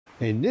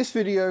In this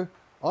video,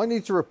 I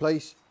need to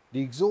replace the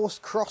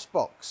exhaust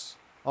crossbox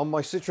on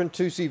my Citroen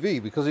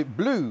 2CV because it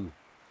blew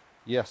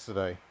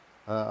yesterday.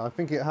 I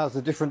think it has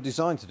a different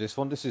design to this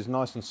one. This is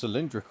nice and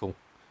cylindrical.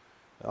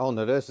 Oh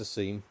no, there's the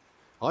seam.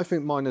 I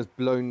think mine has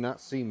blown that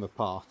seam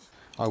apart.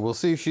 I will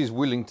see if she's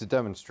willing to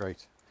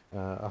demonstrate.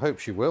 I hope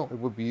she will. It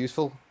would be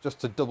useful just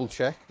to double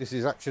check this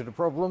is actually the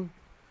problem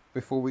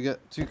before we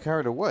get too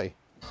carried away.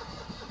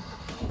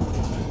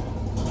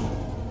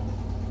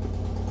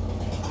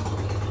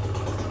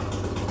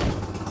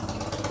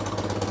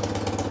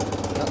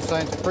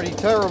 Sounds pretty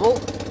terrible.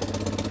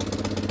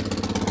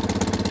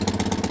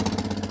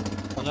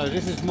 I know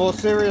this is more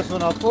serious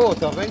than I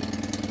thought, I think.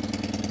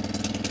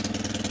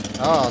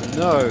 Oh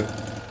no.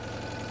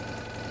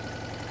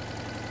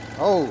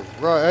 Oh,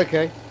 right,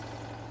 okay.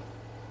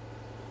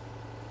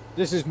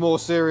 This is more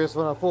serious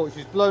than I thought.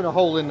 She's blown a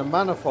hole in the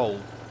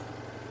manifold.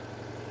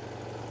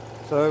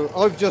 So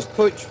I've just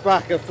pushed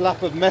back a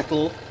flap of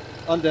metal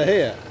under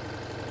here.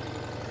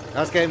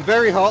 That's getting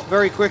very hot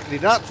very quickly.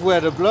 That's where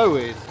the blow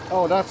is.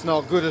 Oh, that's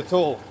not good at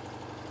all.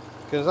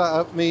 Because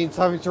that means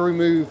having to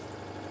remove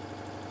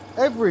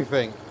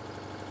everything.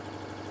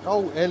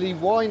 Oh, Ellie,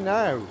 why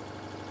now?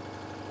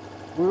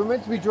 We were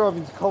meant to be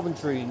driving to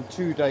Coventry in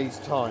 2 days'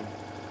 time.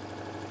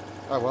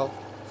 Oh well,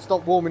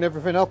 stop warming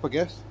everything up, I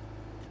guess.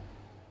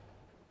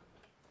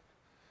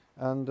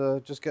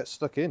 And just get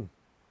stuck in.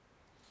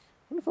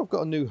 I wonder if I've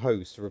got a new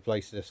hose to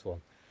replace this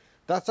one.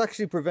 That's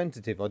actually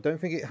preventative. I don't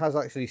think it has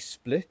actually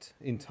split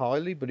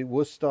entirely, but it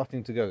was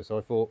starting to go. So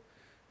I thought,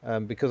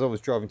 because I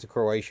was driving to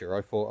Croatia,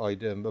 I thought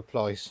I'd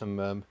apply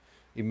some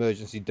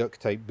emergency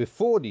duct tape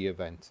before the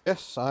event.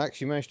 Yes, I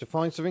actually managed to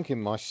find something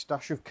in my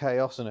stash of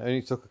chaos, and it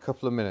only took a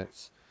couple of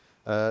minutes.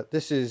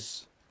 This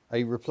is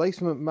a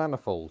replacement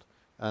manifold,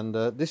 and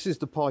this is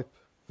the pipe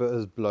that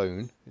has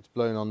blown. It's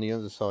blown on the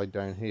other side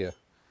down here.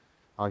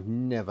 I've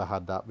never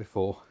had that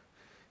before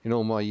in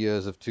all my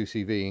years of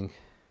 2CVing.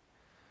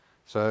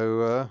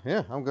 So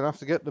yeah, I'm going to have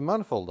to get the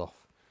manifold off.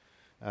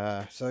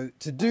 So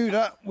to do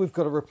that, we've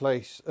got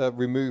to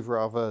remove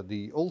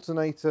the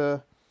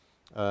alternator,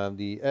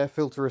 the air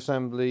filter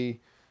assembly,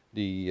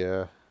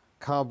 the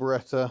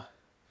carburetor.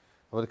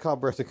 Well, the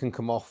carburetor can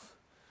come off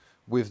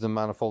with the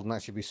manifold and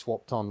actually be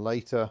swapped on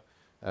later.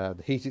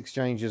 The heat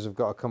exchangers have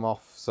got to come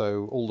off,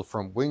 so all the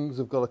front wings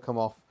have got to come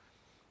off.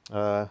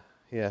 Yeah,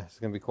 it's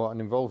going to be quite an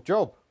involved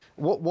job.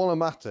 While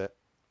I'm at it,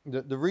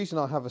 the reason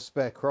I have a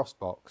spare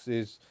crossbox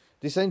is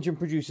this engine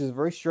produces a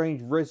very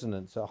strange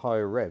resonance at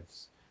higher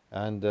revs,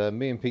 and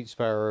me and Pete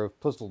Sparrow have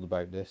puzzled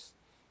about this.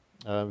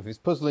 If it's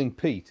puzzling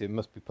Pete, it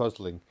must be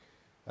puzzling.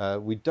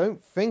 We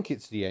don't think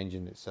it's the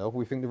engine itself.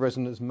 We think the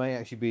resonance may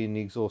actually be in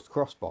the exhaust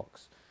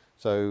crossbox.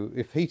 So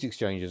if heat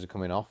exchangers are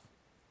coming off,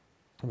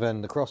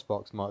 then the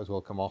crossbox might as well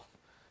come off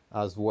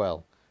as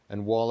well.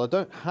 And while I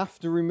don't have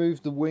to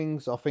remove the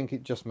wings, I think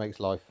it just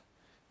makes life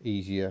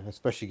easier,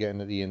 especially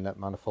getting at the inlet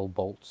manifold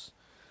bolts.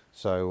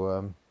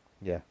 So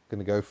yeah,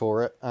 gonna go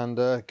for it and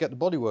get the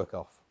bodywork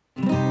off.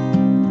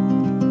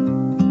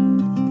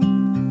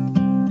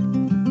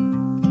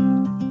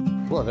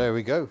 Well, there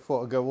we go.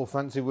 Thought I'd go all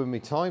fancy with me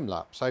time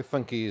lapse. How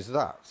funky is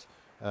that?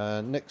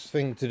 Next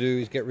thing to do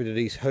is get rid of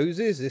these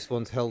hoses. This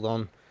one's held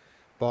on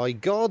by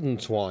garden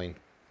twine,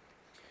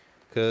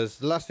 because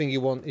the last thing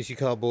you want is your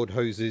cardboard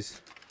hoses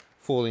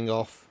falling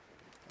off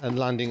and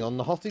landing on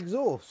the hot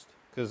exhaust,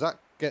 because that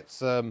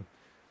gets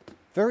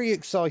very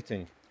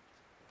exciting.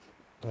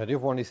 The other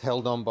one is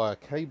held on by a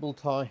cable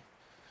tie,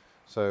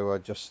 so I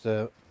just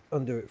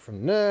undo it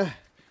from there,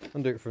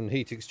 undo it from the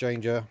heat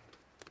exchanger,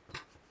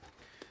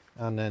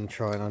 and then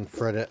try and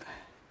unthread it.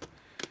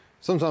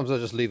 Sometimes I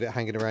just leave it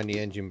hanging around the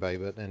engine bay,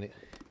 but then it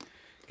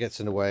gets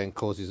in the way and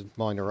causes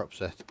minor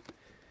upset.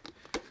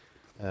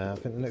 I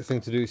think the next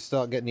thing to do is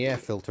start getting the air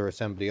filter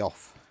assembly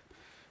off.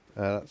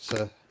 That's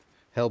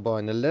held by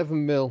an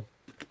 11mm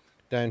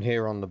down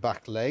here on the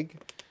back leg.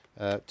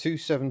 2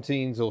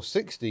 17s or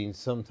 16s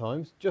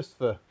sometimes, just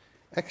for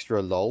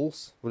extra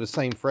lols, with the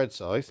same thread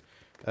size,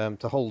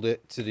 to hold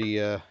it to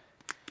the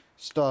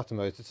starter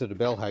motor, to the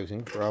bell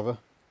housing rather,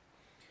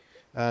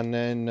 and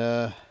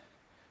then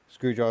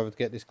screwdriver to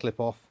get this clip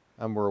off,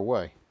 and we're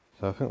away.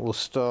 So I think we'll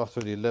start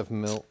with the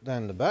 11mm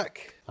down the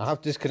back. I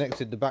have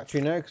disconnected the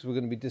battery now because we're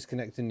going to be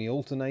disconnecting the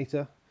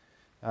alternator,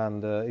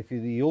 and if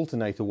the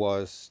alternator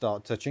wires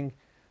start touching,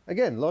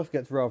 again, life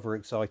gets rather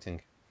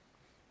exciting.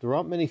 There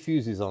aren't many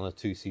fuses on a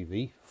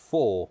 2CV,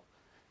 4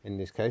 in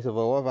this case,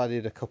 although I've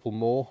added a couple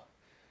more.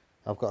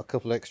 I've got a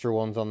couple extra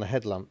ones on the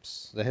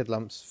headlamps. The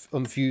headlamps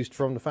unfused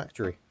from the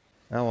factory.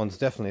 That one's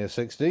definitely a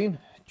 16,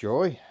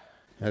 joy.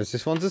 As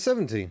this one's a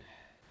 17.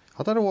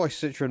 I don't know why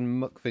Citroen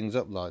muck things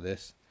up like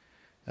this.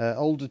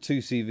 Older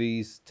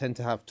 2CVs tend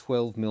to have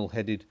 12mm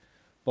headed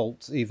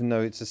bolts, even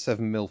though it's a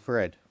 7mm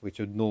thread, which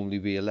would normally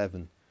be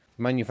 11.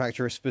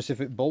 Manufacturer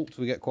specific bolts,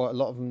 we get quite a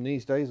lot of them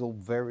these days, all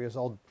various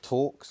odd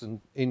torques and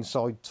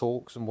inside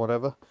torques and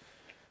whatever.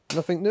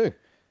 Nothing new.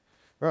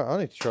 Right, I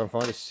need to try and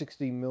find a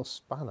 16mm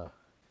spanner.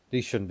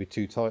 These shouldn't be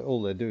too tight.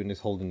 All they're doing is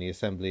holding the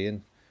assembly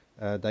in.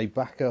 They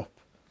back up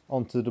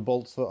onto the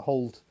bolts that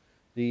hold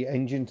the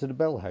engine to the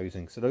bell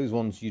housing. So those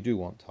ones you do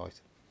want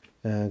tight.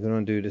 I'm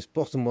going to do this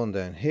bottom one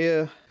down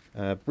here.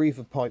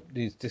 Breather pipe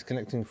is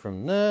disconnecting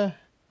from there.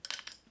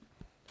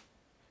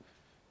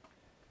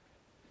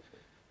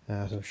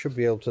 So I should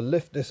be able to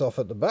lift this off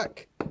at the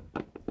back.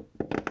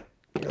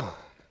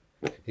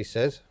 He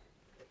says.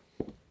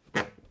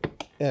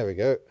 There we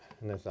go.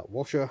 And there's that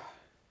washer.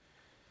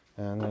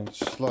 And then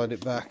slide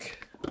it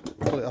back,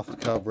 pull it off the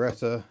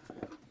carburetor.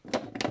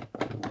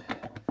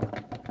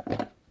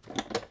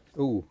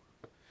 Ooh,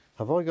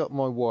 have I got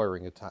my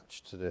wiring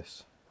attached to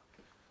this?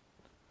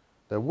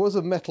 There was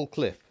a metal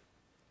clip.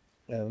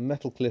 A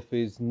metal clip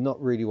is not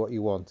really what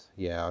you want.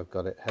 Yeah, I've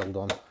got it held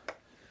on.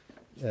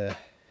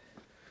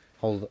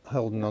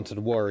 Holding onto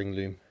the wiring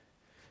loom.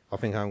 I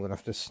think I'm going to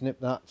have to snip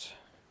that.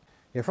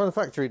 Yeah, from the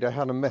factory they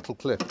had a metal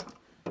clip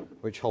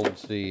which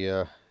holds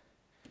the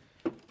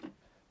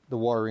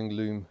wiring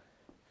loom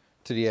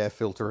to the air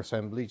filter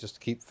assembly, just to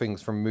keep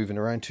things from moving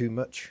around too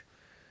much,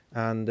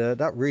 and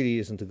that really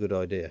isn't a good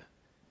idea.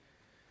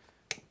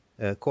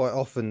 Quite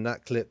often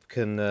that clip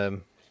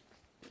can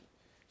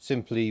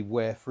simply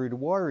wear through the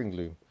wiring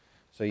loom,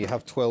 so you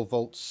have 12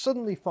 volts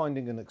suddenly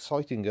finding an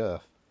exciting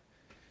earth.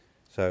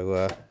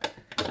 So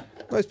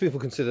most people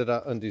consider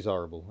that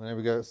undesirable. And there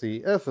we go, it's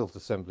the air filter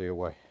assembly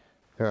away.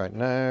 Alright,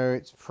 now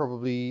it's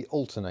probably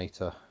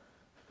alternator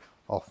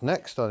off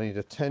next. I need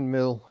a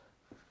 10mm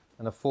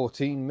and a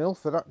 14mm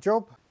for that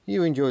job.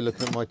 You enjoy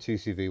looking at my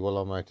 2CV while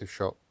I'm out of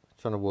shop,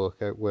 trying to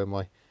work out where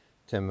my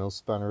 10mm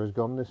spanner has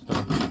gone this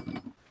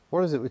time.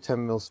 What is it with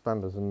 10mm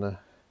spanners and the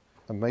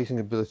amazing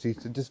ability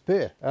to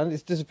disappear? And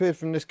it's disappeared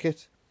from this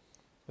kit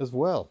as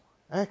well.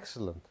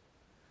 Excellent.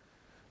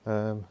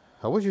 I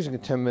was using a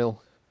 10mm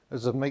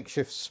as a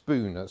makeshift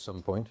spoon at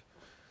some point,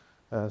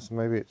 so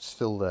maybe it's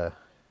still there.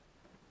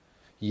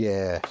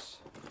 Yes.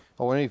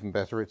 Oh, and even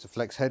better, it's a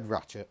flex head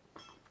ratchet.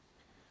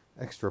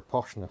 Extra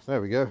poshness.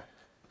 There we go.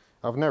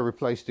 I've now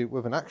replaced it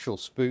with an actual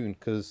spoon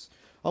because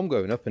I'm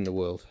going up in the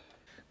world.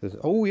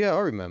 Oh yeah, I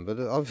remember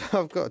that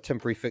I've got a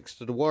temporary fix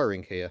to the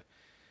wiring here,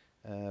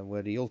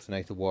 where the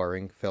alternator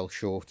wiring fell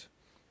short,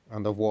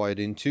 and I've wired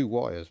in 2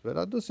 wires, but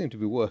that does seem to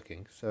be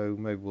working, so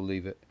maybe we'll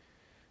leave it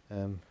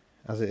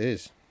as it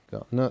is.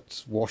 Got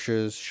nuts,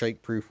 washers,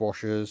 shake-proof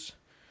washers,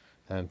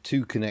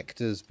 2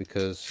 connectors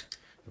because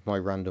of my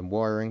random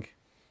wiring,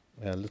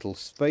 a little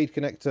spade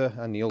connector,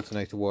 and the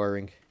alternator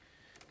wiring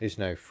is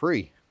now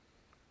free.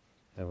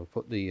 And we'll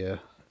put the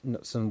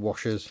nuts and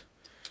washers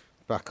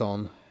back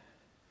on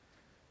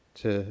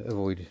to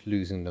avoid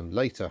losing them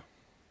later.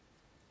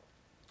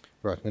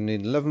 Right, I'm going to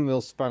need an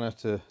 11mm spanner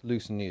to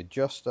loosen the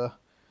adjuster,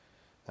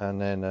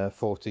 and then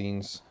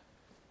 14s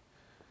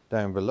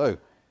down below.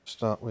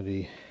 Start with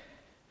the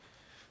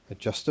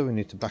adjuster. We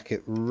need to back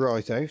it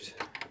right out.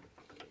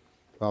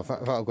 Well, in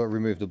fact, I've got to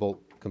remove the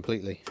bolt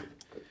completely.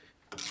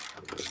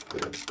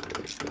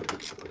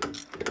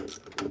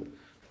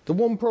 The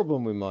one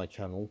problem with my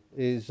channel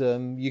is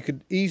you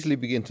could easily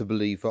begin to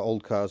believe that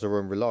old cars are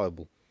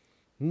unreliable.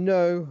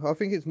 No, I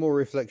think it's more a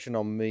reflection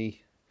on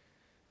me.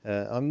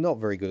 I'm not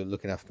very good at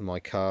looking after my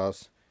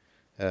cars.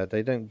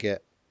 They don't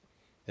get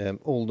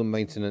all the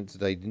maintenance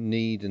they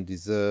need and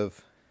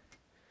deserve.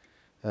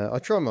 I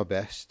try my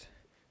best,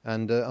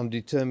 and I'm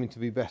determined to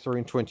be better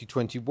in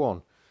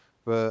 2021.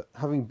 But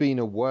having been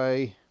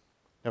away,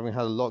 having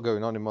had a lot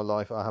going on in my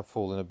life, I have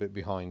fallen a bit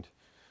behind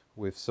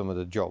with some of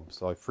the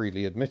jobs. I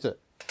freely admit it.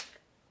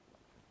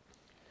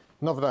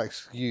 Not that that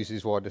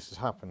excuses why this has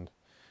happened.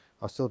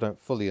 I still don't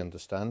fully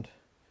understand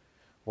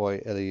why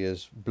Ellie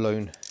has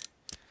blown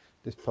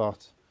this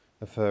part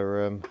of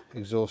her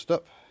exhaust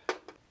up.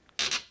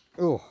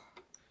 Oh,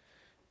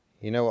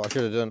 you know what I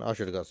should have done? I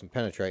should have got some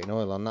penetrating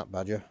oil on that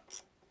badger.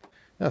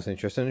 That's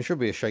interesting. There should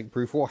be a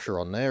shake-proof washer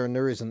on there, and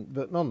there isn't,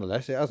 but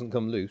nonetheless it hasn't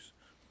come loose.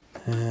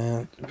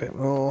 And a bit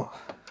more.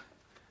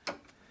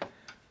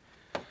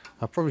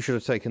 I probably should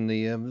have taken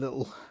the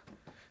little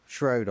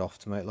shroud off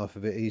to make life a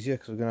bit easier,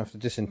 because we're going to have to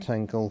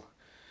disentangle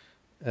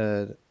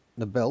the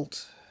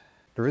belt.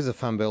 There is a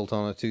fan belt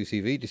on a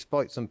 2CV,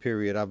 despite some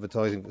period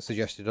advertising that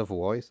suggested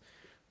otherwise,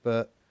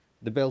 but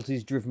the belt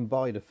is driven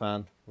by the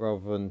fan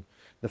rather than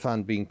the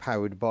fan being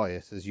powered by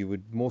it, as you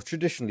would more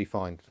traditionally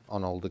find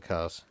on older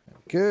cars. There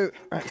we go.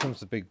 Out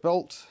comes the big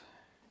bolt.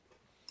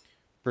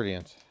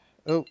 Brilliant.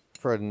 Oh,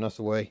 throw the nut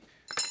away.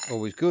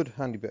 Always good.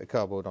 Handy bit of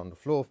cardboard on the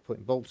floor for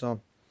putting bolts on.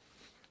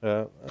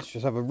 Let's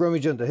just have a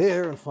rummage under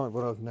here and find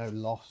what I've now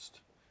lost.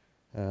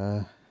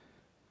 Not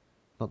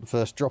the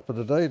first drop of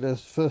the day.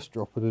 There's the first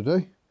drop of the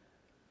day.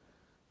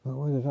 But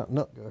where did that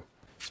nut go?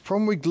 It's the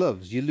problem with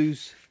gloves. You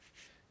lose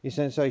your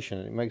sensation,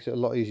 and it makes it a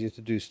lot easier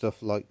to do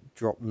stuff like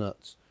drop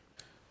nuts.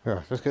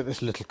 Right, let's get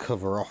this little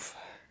cover off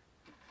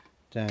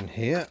down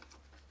here.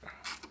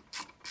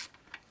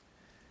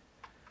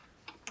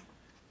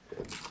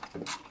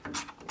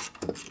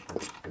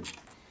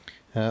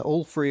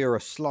 All 3 are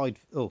a slide,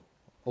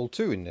 all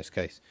 2 in this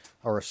case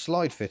are a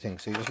slide fitting,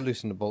 so you just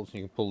loosen the bolts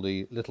and you can pull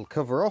the little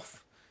cover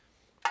off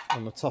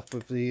on the top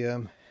of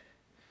the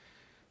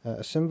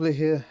assembly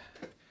here.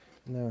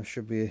 Now it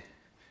should be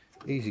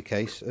an easy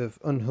case of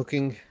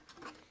unhooking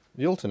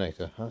the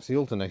alternator. That's the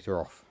alternator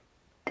off.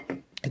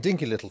 A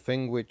dinky little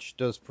thing which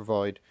does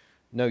provide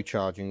no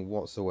charging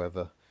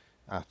whatsoever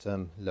at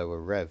lower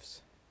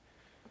revs.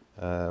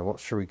 What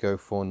should we go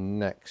for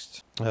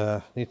next?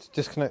 Need to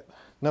disconnect?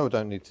 No, I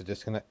don't need to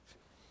disconnect.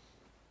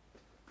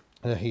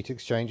 Heat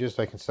exchangers,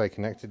 they can stay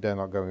connected, they're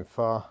not going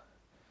far.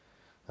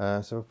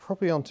 So we're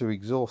probably onto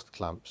exhaust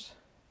clamps.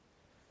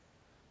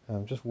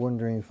 I'm just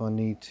wondering if I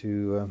need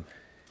to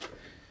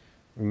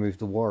remove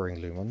the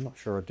wiring loom. I'm not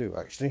sure I do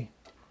actually.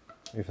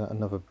 We've got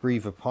another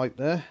breather pipe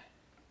there.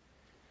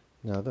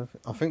 No,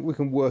 I think we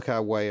can work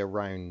our way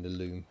around the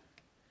loom.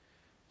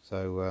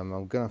 So I'm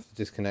going to have to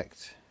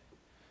disconnect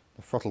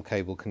the throttle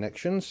cable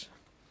connections.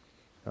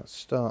 That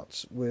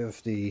starts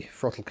with the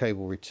throttle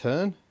cable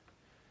return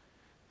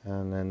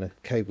and then the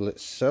cable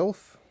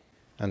itself.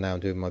 And now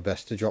I'm doing my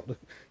best to drop the...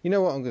 You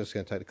know what, I'm just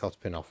going to take the cotter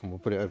pin off and we'll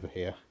put it over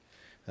here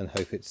and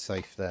hope it's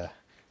safe there.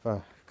 If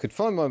I could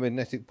find my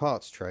magnetic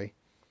parts tray,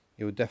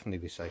 it would definitely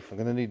be safe. I'm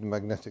going to need a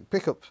magnetic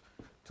pickup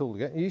tool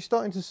again. Are you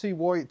starting to see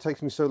why it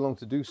takes me so long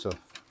to do stuff?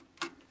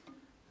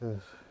 I'm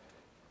going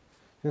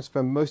to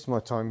spend most of my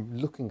time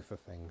looking for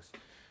things.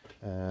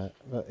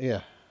 But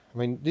yeah, I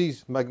mean,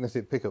 these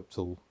magnetic pickup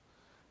tools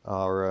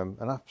are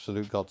an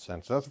absolute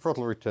godsend. So that's a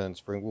throttle return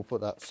spring. We'll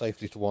put that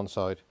safely to one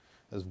side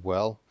as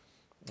well.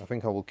 I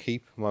think I will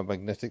keep my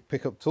magnetic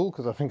pickup tool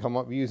because I think I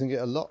might be using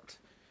it a lot.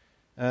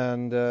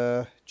 And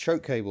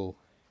choke cable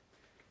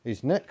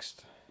is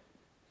next.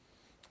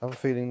 I have a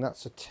feeling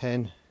that's a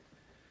 10.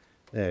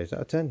 There, is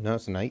that a 10? No,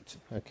 it's an 8.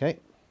 Okay.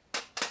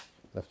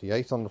 Left the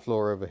 8 on the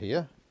floor over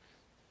here.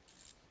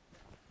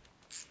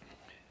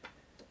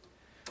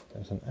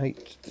 There's an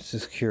 8 to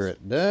secure it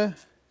there.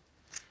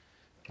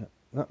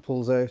 That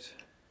pulls out.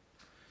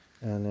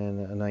 And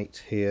then an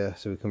 8 here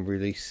so we can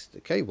release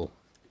the cable.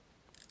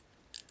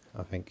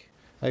 I think.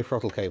 Hey,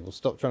 throttle cable,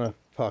 stop trying to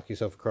park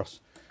yourself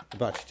across the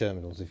battery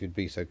terminals if you'd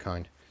be so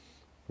kind.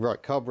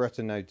 Right,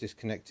 carburetor now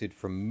disconnected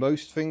from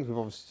most things. We've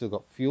obviously still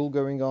got fuel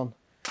going on,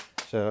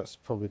 so that's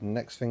probably the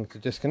next thing to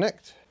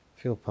disconnect.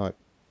 Fuel pipe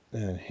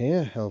down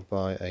here, held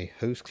by a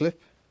hose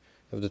clip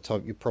of the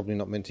type you're probably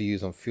not meant to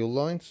use on fuel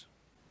lines.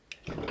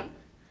 There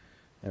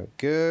we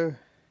go.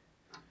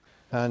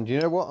 And you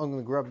know what? I'm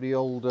going to grab the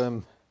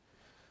old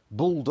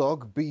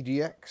Bulldog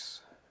BDX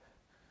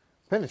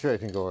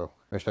penetrating oil,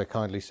 which they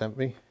kindly sent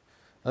me.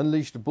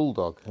 Unleash the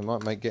Bulldog. It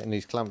might make getting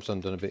these clamps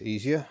undone a bit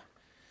easier.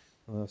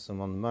 We'll have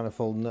some on the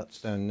manifold nuts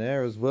down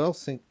there as well,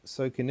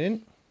 soaking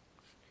in.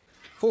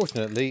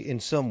 Fortunately, in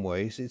some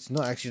ways, it's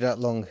not actually that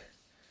long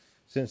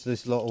since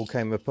this lot all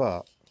came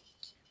apart.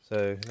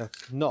 So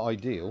that's not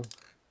ideal.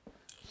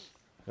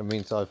 It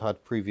means I've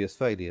had previous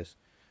failures.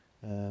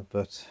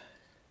 But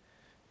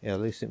yeah,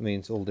 at least it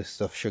means all this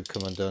stuff should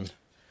come undone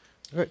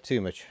without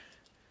too much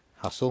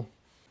hassle.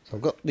 So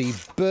I've got the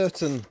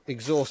Burton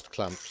exhaust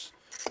clamps,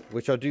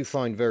 which I do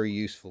find very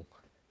useful.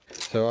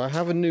 So I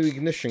have a new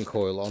ignition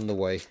coil on the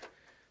way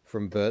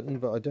from Burton,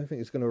 but I don't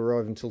think it's going to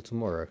arrive until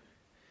tomorrow,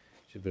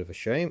 which is a bit of a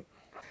shame.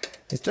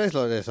 It's days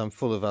like this I'm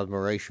full of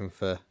admiration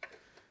for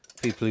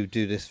people who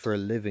do this for a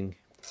living,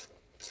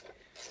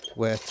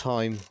 where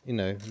time, you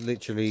know,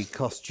 literally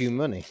costs you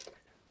money.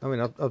 I mean,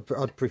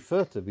 I'd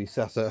prefer to be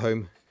sat at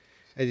home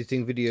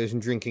editing videos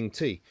and drinking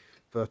tea,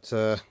 but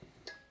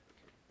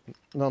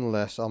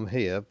nonetheless I'm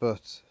here,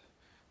 but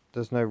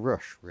there's no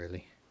rush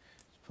really.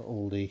 Let's put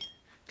all the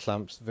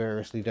clamps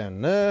variously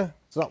down there.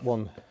 So that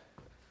one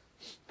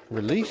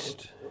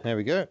released. There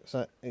we go.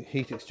 So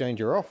heat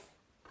exchanger off.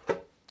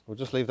 We'll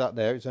just leave that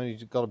there. It's only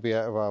got to be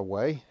out of our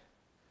way.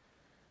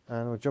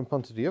 And we'll jump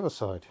onto the other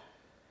side.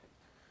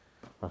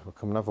 We'll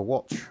come and have a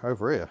watch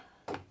over here.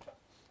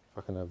 If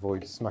I can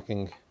avoid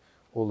smacking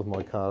all of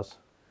my cars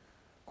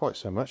quite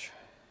so much,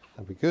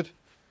 that'd be good.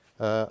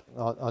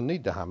 I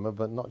need the hammer,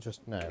 but not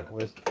just now.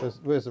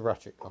 Where's the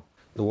ratchet gone?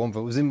 The one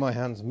that was in my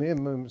hands mere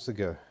moments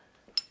ago.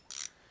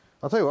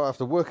 I'll tell you what,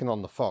 after working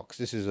on the Fox,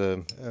 this is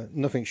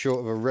nothing short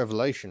of a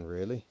revelation,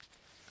 really.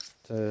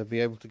 To be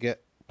able to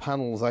get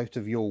panels out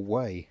of your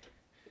way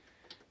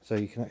so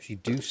you can actually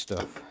do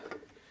stuff.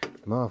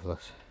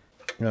 Marvellous.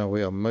 Now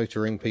we are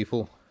motoring,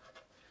 people.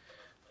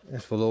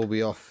 This will all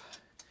be off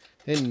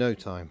in no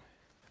time.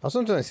 I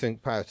sometimes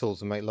think power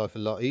tools will make life a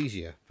lot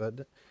easier,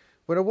 but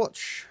when I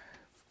watch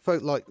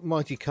folk like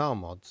Mighty Car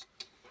Mods,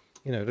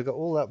 you know, they've got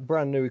all that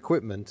brand new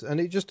equipment and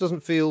it just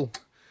doesn't feel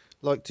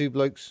like two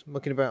blokes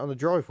mucking about on the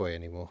driveway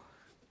anymore,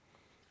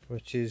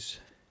 which is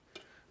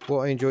what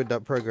I enjoyed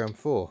that program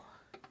for.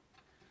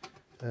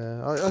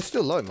 I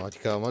still like Mighty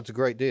Car Mods a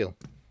great deal.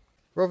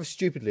 Rather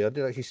stupidly, I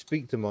did actually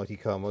speak to Mighty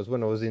Car Mods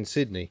when I was in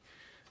Sydney,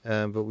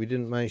 but we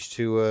didn't manage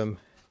to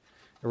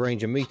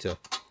arrange a meetup.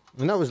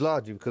 And that was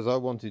largely because I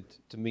wanted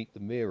to meet the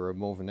Mirror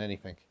more than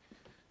anything.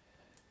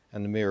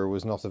 And the Mirror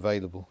was not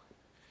available.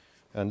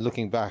 And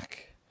looking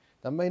back,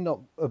 that may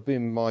not have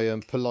been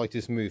my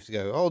politest move to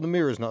go, oh, the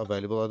Mirror's not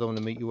available, I don't want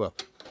to meet you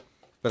up.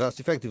 But that's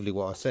effectively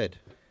what I said.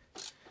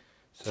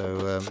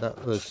 So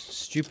that was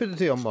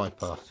stupidity on my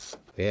part.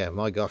 But yeah,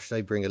 my gosh,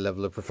 they bring a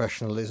level of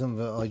professionalism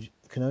that I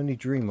can only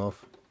dream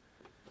of.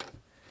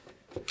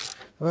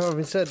 Well,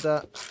 having said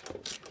that,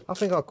 I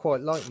think I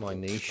quite like my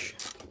niche.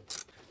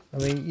 I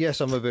mean,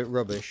 yes, I'm a bit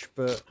rubbish,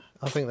 but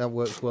I think that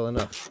works well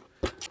enough.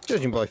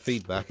 Judging by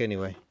feedback,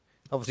 anyway.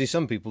 Obviously,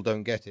 some people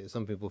don't get it.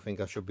 Some people think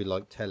I should be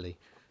like telly,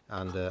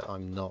 and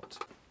I'm not.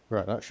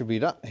 Right, that should be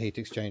that heat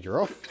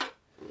exchanger off.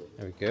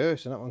 There we go.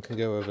 So that one can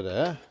go over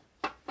there.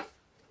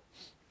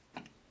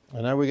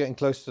 And now we're getting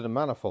close to the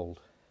manifold.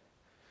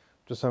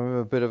 Just having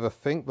a bit of a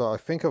think, but I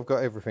think I've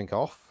got everything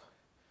off.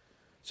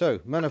 So,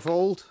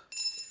 manifold.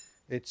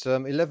 It's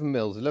 11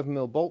 mils, 11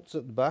 mil bolts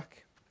at the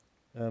back.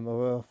 I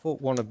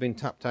thought one had been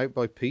tapped out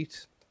by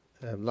Pete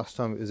last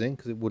time it was in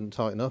because it wouldn't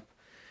tighten up.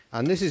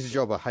 And this is a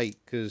job I hate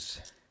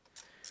because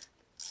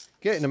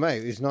getting them out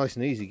is nice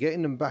and easy.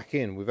 Getting them back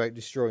in without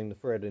destroying the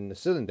thread in the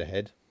cylinder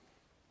head,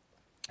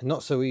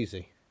 not so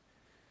easy.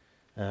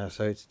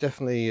 So it's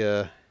definitely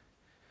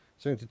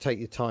something to take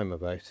your time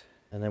about.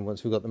 And then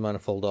once we've got the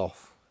manifold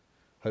off,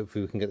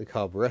 hopefully we can get the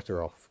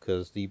carburetor off,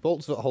 because the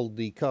bolts that hold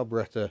the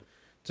carburetor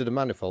to the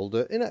manifold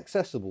are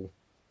inaccessible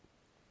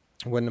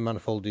when the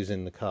manifold is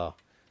in the car,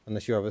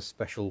 unless you have a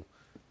special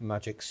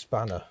magic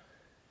spanner,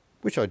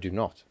 which I do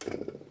not.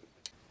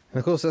 And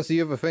of course, that's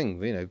the other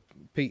thing, you know,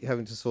 Pete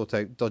having to sort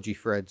out dodgy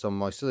threads on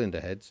my cylinder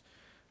heads.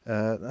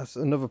 That's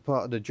another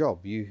part of the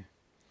job. You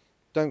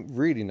don't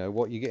really know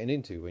what you're getting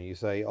into when you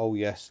say, oh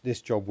yes,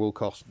 this job will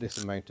cost this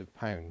amount of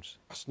pounds.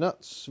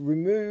 Nuts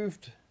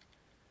removed,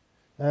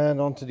 and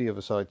onto the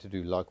other side to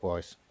do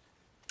likewise.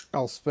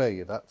 I'll spare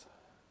you that.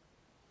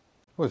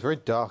 Oh, it's very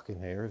dark in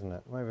here, isn't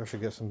it? Maybe I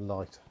should get some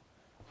light.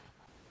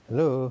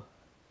 Hello?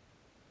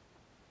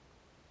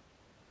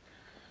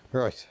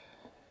 Right,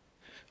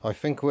 I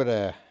think we're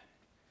there.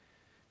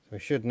 So we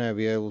should now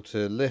be able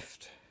to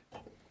lift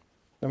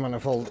the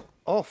manifold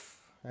off.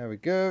 There we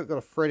go. Got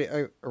to thread it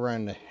out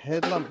around the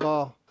headlamp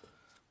bar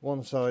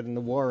one side and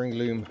the wiring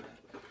loom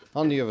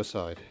on the other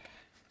side.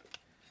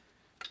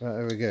 Right,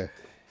 there we go.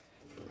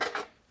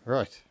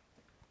 Right.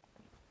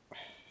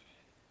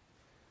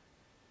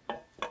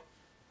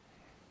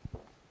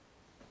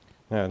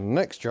 Now the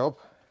next job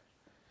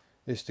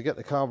is to get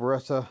the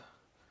carburetor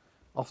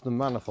off the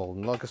manifold,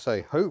 and like I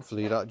say,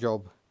 hopefully that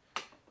job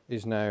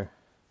is now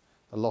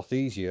a lot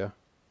easier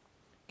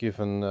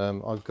given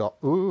I've got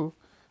the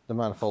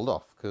manifold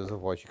off, because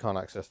otherwise you can't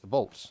access the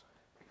bolts.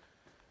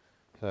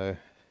 So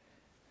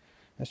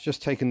let's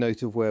just take a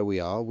note of where we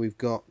are. We've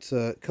got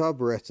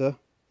carburetor,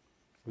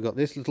 we've got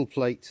this little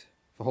plate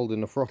for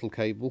holding the throttle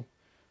cable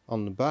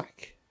on the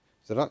back,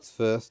 so that's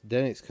first,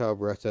 then it's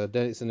carburetor,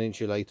 then it's an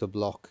insulator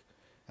block,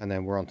 and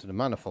then we're onto the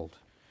manifold.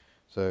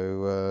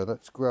 So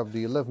let's grab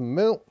the 11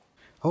 mil.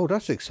 Oh,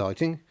 that's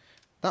exciting.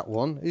 That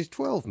one is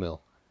 12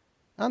 mil.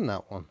 And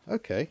that one.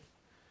 Okay.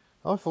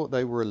 I thought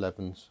they were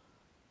 11s.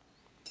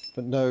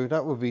 But no,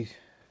 that would be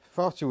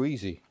far too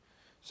easy,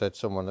 said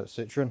someone at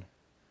Citroen.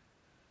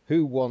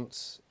 Who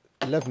wants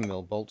 11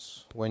 mil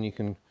bolts when you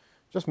can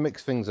just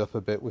mix things up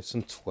a bit with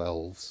some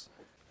 12s?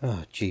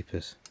 Ah,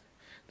 jeepers.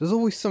 There's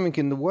always something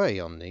in the way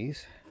on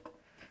these.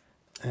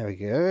 There we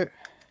go.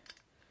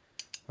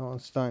 That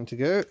one's starting to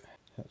go.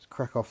 Let's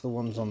crack off the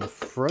ones on the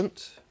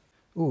front.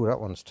 Ooh, that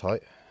one's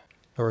tight.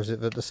 Or is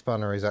it that the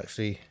spanner is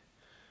actually...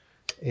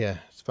 Yeah,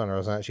 spanner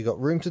hasn't actually got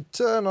room to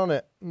turn on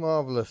it.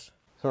 Marvellous.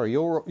 Sorry,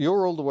 you're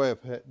all the way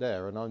up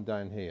there and I'm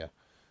down here.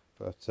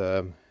 But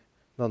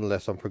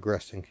nonetheless, I'm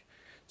progressing.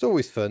 It's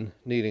always fun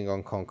kneading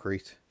on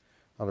concrete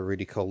on a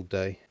really cold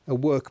day. A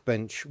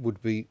workbench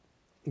would be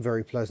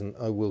very pleasant,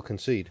 I will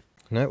concede.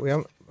 No, we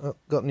haven't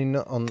got any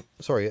nut on...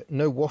 Sorry,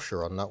 no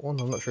washer on that one.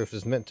 I'm not sure if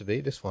there's meant to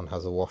be. This one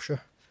has a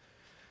washer.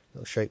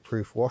 Little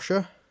shake-proof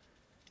washer.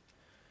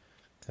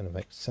 Kind of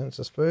makes sense,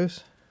 I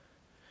suppose.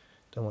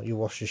 Don't want your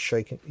washers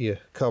shaking, your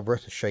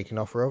carburetor shaking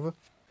off rather.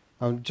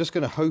 I'm just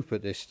going to hope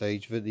at this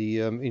stage that the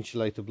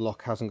insulator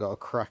block hasn't got a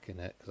crack in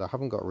it, because I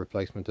haven't got a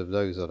replacement of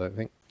those, I don't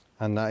think.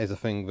 And that is a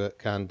thing that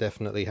can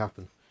definitely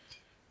happen,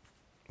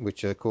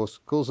 which of course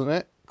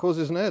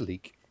causes an air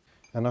leak.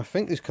 And I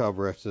think this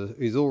carburetor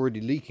is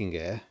already leaking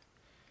air,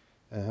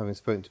 having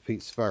spoken to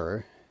Pete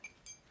Sparrow.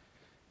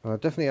 Well, I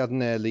definitely had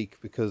an air leak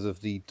because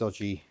of the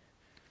dodgy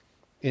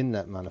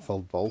inlet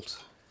manifold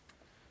bolt,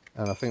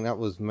 and I think that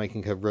was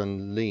making her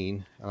run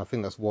lean, and I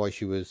think that's why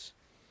she was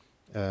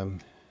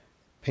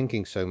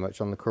pinking so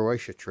much on the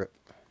Croatia trip.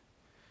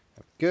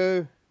 There we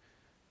go.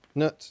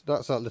 Nut,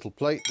 that's that little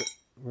plate, but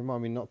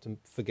remind me not to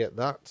forget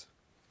that.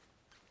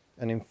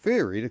 And in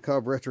theory the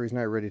carburetor is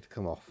now ready to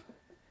come off.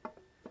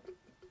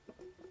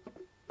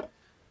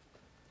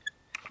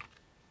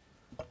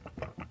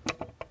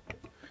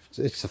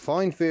 So it's a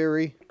fine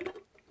theory.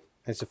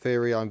 It's a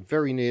theory I'm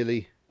very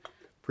nearly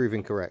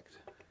proving correct.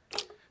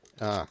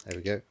 Ah, there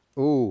we go.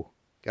 Ooh,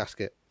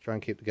 gasket. Try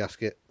and keep the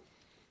gasket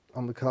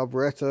on the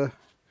carburetor.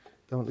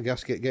 Don't want the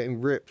gasket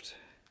getting ripped.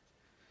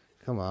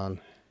 Come on.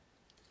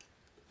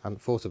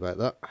 Hadn't thought about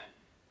that.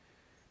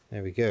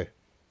 There we go.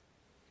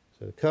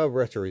 So the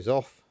carburetor is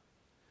off.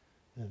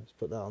 And let's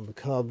put that on the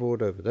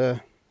cardboard over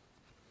there.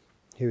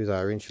 Here's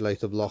our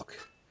insulator block.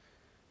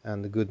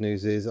 And the good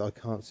news is I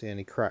can't see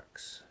any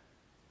cracks.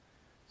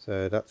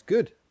 So that's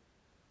good.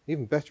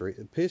 Even better, it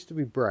appears to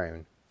be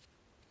brown.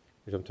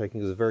 which I'm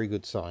taking as a very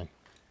good sign.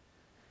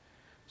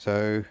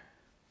 So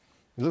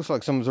it looks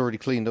like someone's already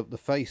cleaned up the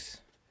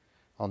face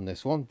on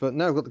this one, but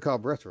now I've got the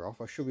carburetor off,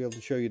 I should be able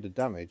to show you the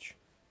damage.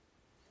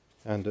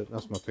 And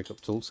that's my pickup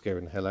tool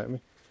scaring the hell out of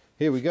me.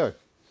 Here we go.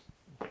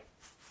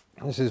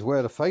 This is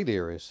where the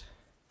failure is.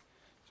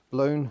 It's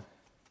blown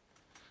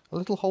a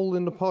little hole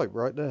in the pipe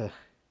right there,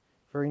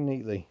 very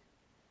neatly.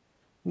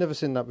 Never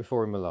seen that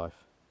before in my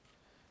life.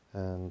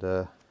 And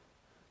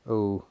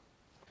oh,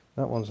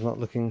 that one's not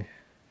looking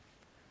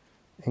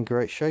in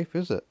great shape,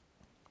 is it?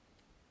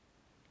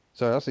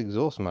 So that's the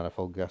exhaust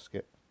manifold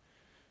gasket.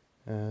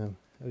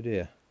 Oh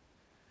dear.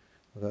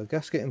 I've got a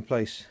gasket in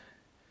place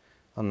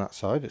on that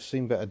side. It's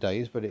seen better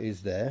days, but it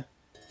is there.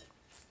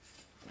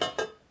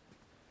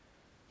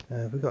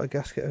 We've got a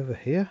gasket over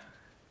here.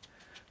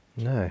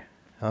 No,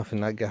 I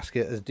think that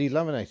gasket is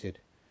delaminated.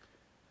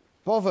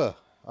 Bother!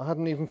 I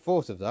hadn't even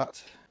thought of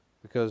that,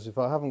 because if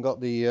I haven't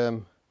got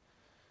the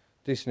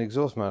decent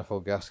exhaust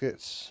manifold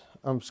gaskets,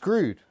 I'm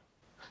screwed.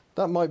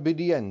 That might be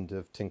the end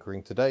of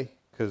tinkering today,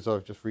 because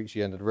I've just reached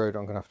the end of the road.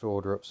 I'm going to have to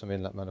order up some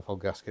inlet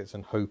manifold gaskets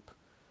and hope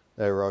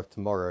they arrive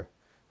tomorrow.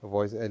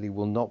 Otherwise Ellie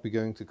will not be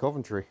going to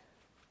Coventry.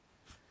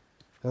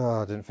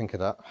 Oh, I didn't think of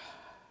that.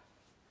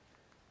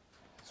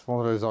 It's one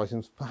of those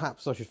items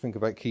perhaps I should think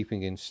about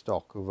keeping in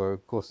stock, although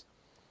of course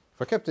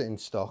if I kept it in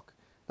stock,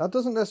 that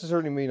doesn't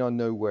necessarily mean I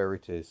know where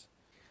it is.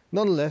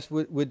 Nonetheless,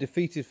 we're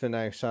defeated for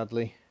now,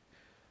 sadly.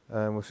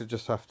 We should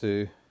just have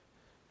to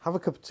have a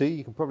cup of tea.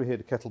 You can probably hear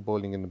the kettle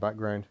boiling in the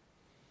background,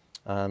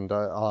 and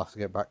I'll have to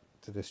get back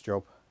to this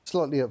job.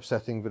 Slightly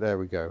upsetting, but there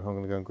we go. I'm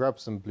going to go and grab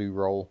some blue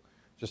roll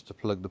just to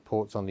plug the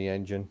ports on the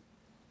engine,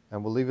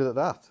 and we'll leave it at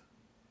that.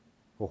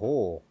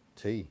 Oh,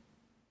 tea.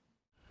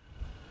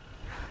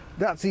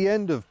 That's the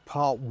end of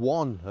part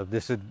 1 of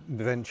this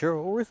adventure,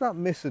 or is that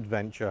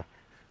misadventure?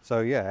 So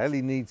yeah,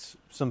 Ellie needs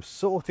some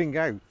sorting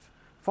out.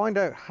 Find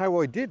out how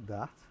I did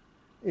that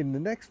in the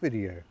next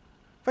video.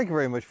 Thank you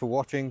very much for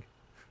watching.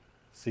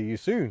 See you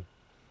soon.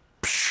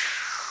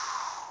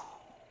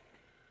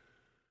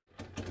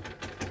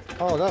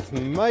 Oh, that's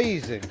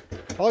amazing.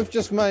 I've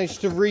just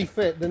managed to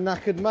refit the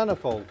knackered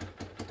manifold.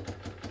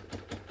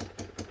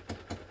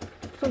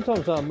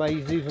 Sometimes I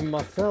amaze even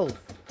myself.